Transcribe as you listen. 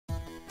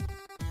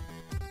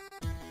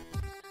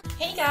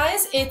Hey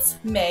guys, it's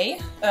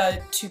May.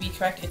 To be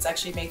correct, it's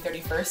actually May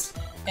 31st,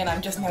 and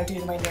I'm just now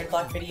doing my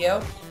NerdBlock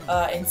video,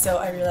 and so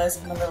I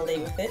realized I'm a little late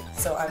with it,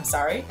 so I'm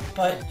sorry,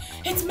 but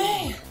it's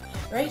May,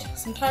 right?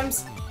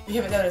 Sometimes, if you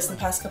haven't noticed in the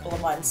past couple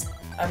of months,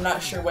 I'm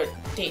not sure what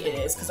date it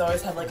is, because I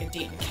always have like a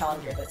date in the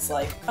calendar that's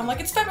like, I'm like,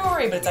 it's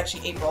February, but it's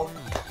actually April.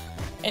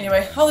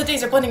 Anyway, all the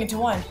days are blending into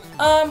one.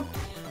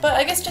 But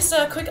I guess just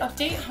a quick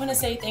update. I want to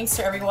say thanks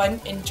to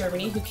everyone in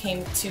Germany who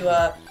came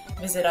to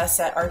visit us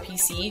at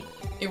RPC.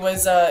 It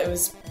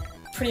was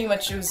pretty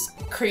much, it was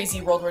a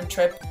crazy worldwide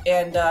trip,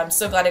 and I'm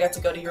so glad I got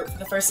to go to Europe for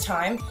the first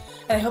time.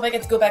 And I hope I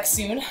get to go back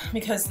soon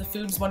because the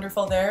food's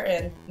wonderful there,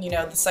 and you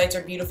know, the sights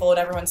are beautiful and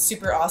everyone's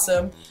super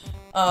awesome.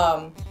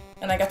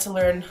 And I got to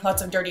learn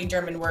lots of dirty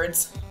German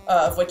words,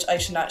 of which I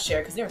should not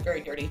share because they were very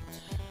dirty.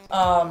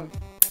 And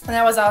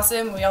that was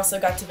awesome. We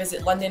also got to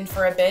visit London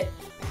for a bit,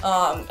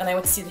 and I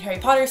went to see the Harry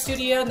Potter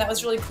studio, and that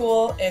was really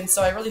cool, and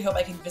so I really hope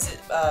I can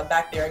visit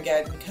back there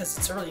again because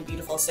it's a really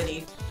beautiful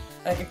city.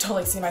 I could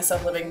totally see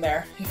myself living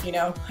there if, you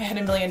know, I had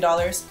 $1 million.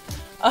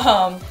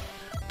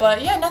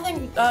 But yeah,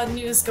 nothing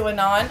new is going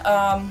on.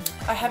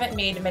 I haven't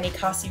made many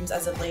costumes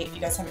as of late, if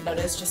you guys haven't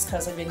noticed, just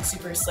because I've been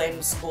super slammed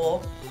with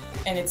school,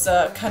 and it's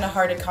kind of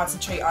hard to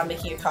concentrate on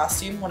making a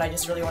costume when I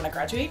just really want to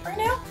graduate right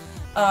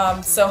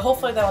now. So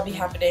hopefully that'll be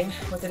happening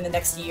within the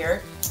next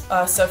year.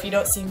 So if you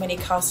don't see many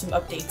costume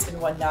updates and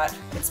whatnot,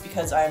 it's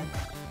because I'm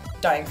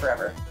dying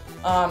forever.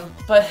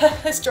 But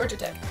it's Georgia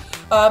Tech.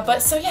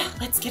 But so yeah,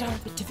 let's get on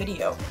with the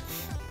video.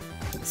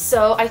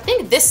 So I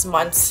think this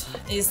month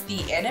is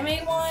the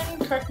anime one,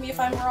 correct me if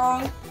I'm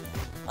wrong.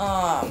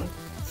 I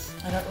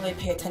don't really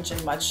pay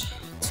attention much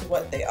to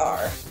what they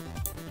are,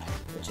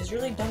 which is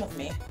really dumb of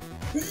me.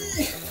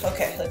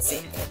 Okay, let's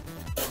see.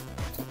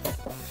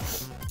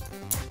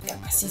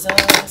 Got my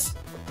scissors.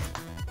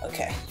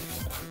 Okay.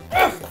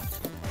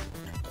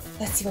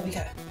 Let's see what we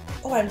got.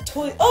 Oh, I'm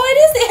totally. Oh, it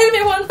is the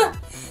anime one!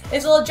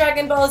 It's a little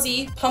Dragon Ball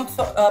Z Pop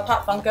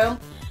Funko.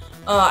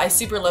 I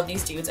super love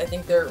these dudes. I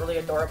think they're really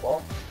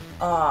adorable.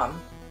 I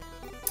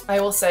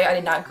will say I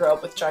did not grow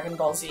up with Dragon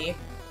Ball Z.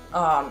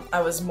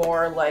 I was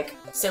more like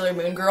Sailor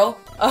Moon girl.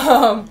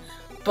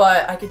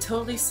 But I could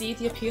totally see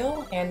the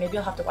appeal, and maybe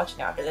I'll have to watch it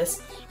after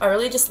this. I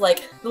really just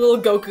like the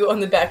little Goku on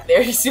the back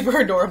there. He's super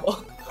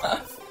adorable.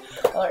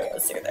 Alright,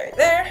 let's stick it right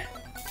there.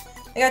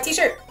 I got a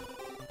t-shirt.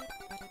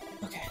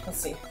 Okay, let's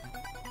see.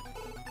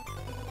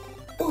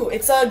 Ooh,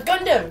 it's a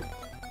Gundam!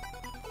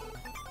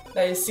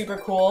 That is super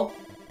cool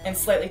and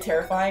slightly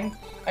terrifying.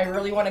 I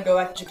really want to go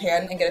back to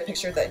Japan and get a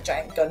picture of that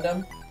giant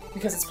Gundam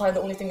because it's probably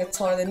the only thing that's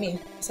taller than me,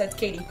 besides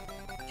Katie.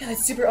 Yeah,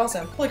 it's super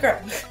awesome. Holy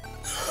crap.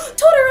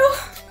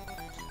 Totoro!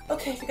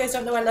 Okay, if you guys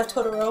don't know, I love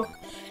Totoro.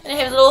 And I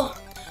have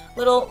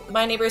little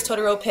My Neighbor's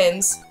Totoro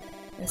pins.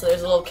 And so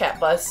there's a little cat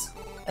bus,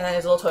 and then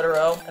there's a little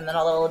Totoro, and then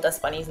all the little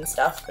dust bunnies and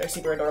stuff. They're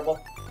super adorable.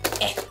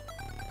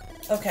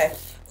 Okay.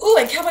 Ooh,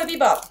 and Cowboy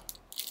Bebop!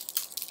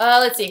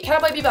 Let's see.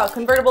 Cowboy Bebop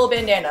convertible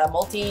bandana,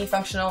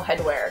 multi-functional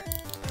headwear.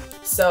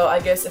 So I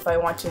guess if I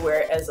want to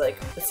wear it as like,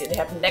 let's see, they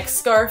have neck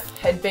scarf,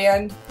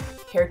 headband,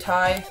 hair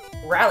tie,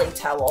 rally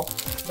towel.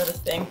 Is that a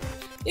thing?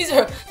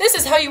 This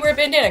is how you wear a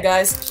bandana,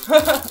 guys.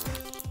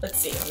 Let's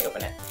see, let me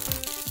open it.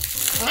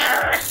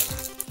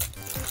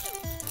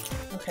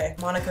 Okay,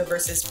 Monika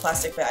versus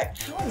plastic bag.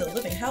 How in the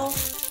living hell?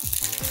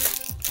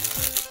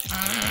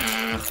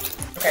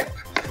 Okay.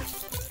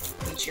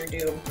 Reach your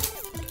doom.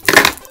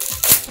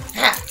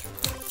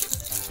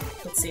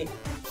 Let's see.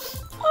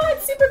 Oh,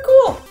 it's super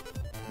cool!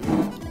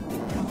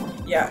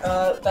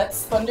 Yeah,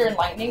 that's thunder and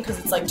lightning because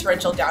it's like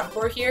torrential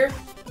downpour here.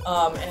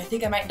 And I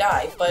think I might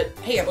die, but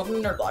hey, I'm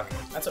opening NerdBlock.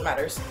 That's what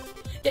matters.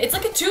 Yeah, it's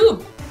like a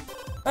tube!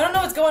 I don't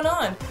know what's going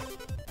on.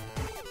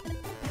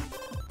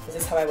 Is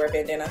this how I wear a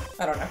bandana?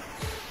 I don't know.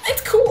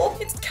 It's cool!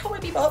 It's Cowboy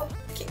Bebop.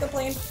 Can't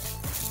complain.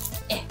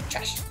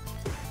 Trash.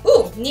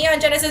 Ooh, Neon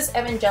Genesis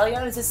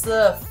Evangelion. Is this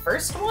the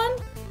first one?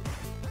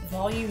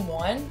 Volume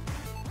 1?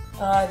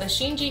 The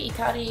Shinji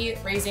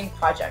Ikari Raising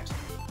Project.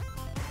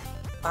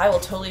 I will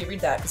totally read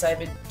that because I've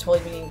been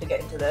totally meaning to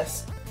get into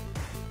this.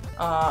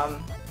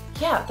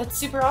 Yeah, that's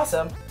super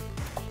awesome.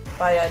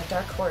 By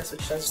Dark Horse,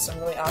 which does some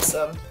really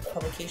awesome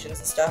publications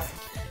and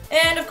stuff.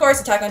 And of course,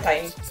 Attack on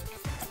Titan,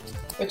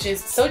 which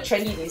is so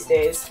trendy these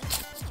days.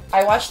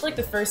 I watched like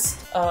the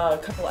first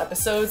couple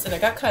episodes and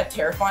it got kind of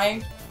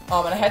terrifying.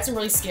 And I had some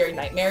really scary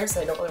nightmares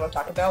that I don't really want to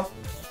talk about.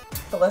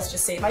 But let's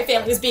just say my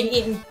family is being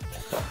eaten.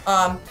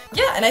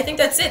 Yeah, and I think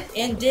that's it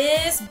in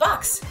this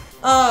box.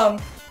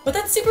 But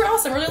that's super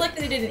awesome. I really like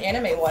that they did an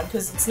anime one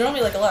because it's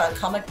normally like a lot of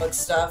comic book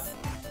stuff.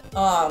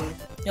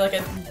 You know, like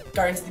a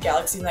Guardians of the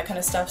Galaxy and that kind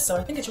of stuff. So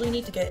I think it's really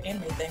neat to get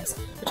anime things,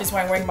 which is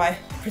why I'm wearing my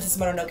Princess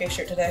Mononoke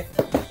shirt today.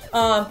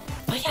 But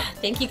yeah,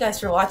 thank you guys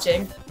for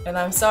watching, and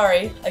I'm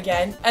sorry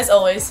again, as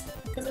always,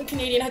 because I'm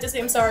Canadian. I have to say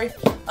I'm sorry.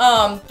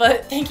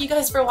 But thank you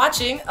guys for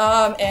watching,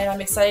 and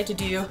I'm excited to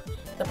do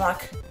the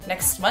block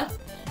next month.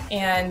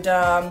 And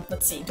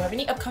let's see, do I have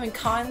any upcoming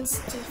cons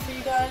for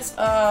you guys?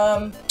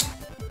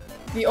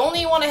 The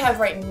only one I have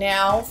right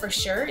now for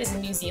sure is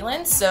in New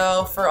Zealand,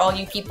 so for all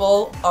you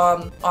people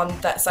on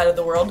that side of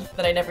the world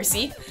that I never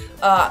see,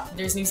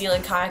 there's New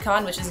Zealand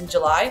Comic-Con, which is in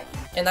July,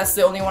 and that's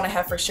the only one I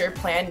have for sure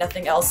planned.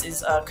 Nothing else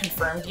is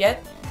confirmed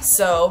yet,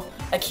 so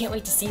I can't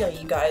wait to see all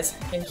you guys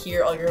and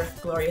hear all your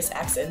glorious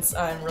accents.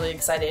 I'm really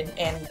excited,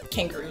 and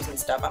kangaroos and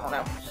stuff, I don't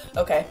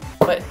know. Okay,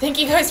 but thank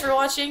you guys for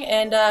watching,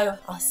 and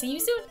I'll see you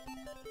soon!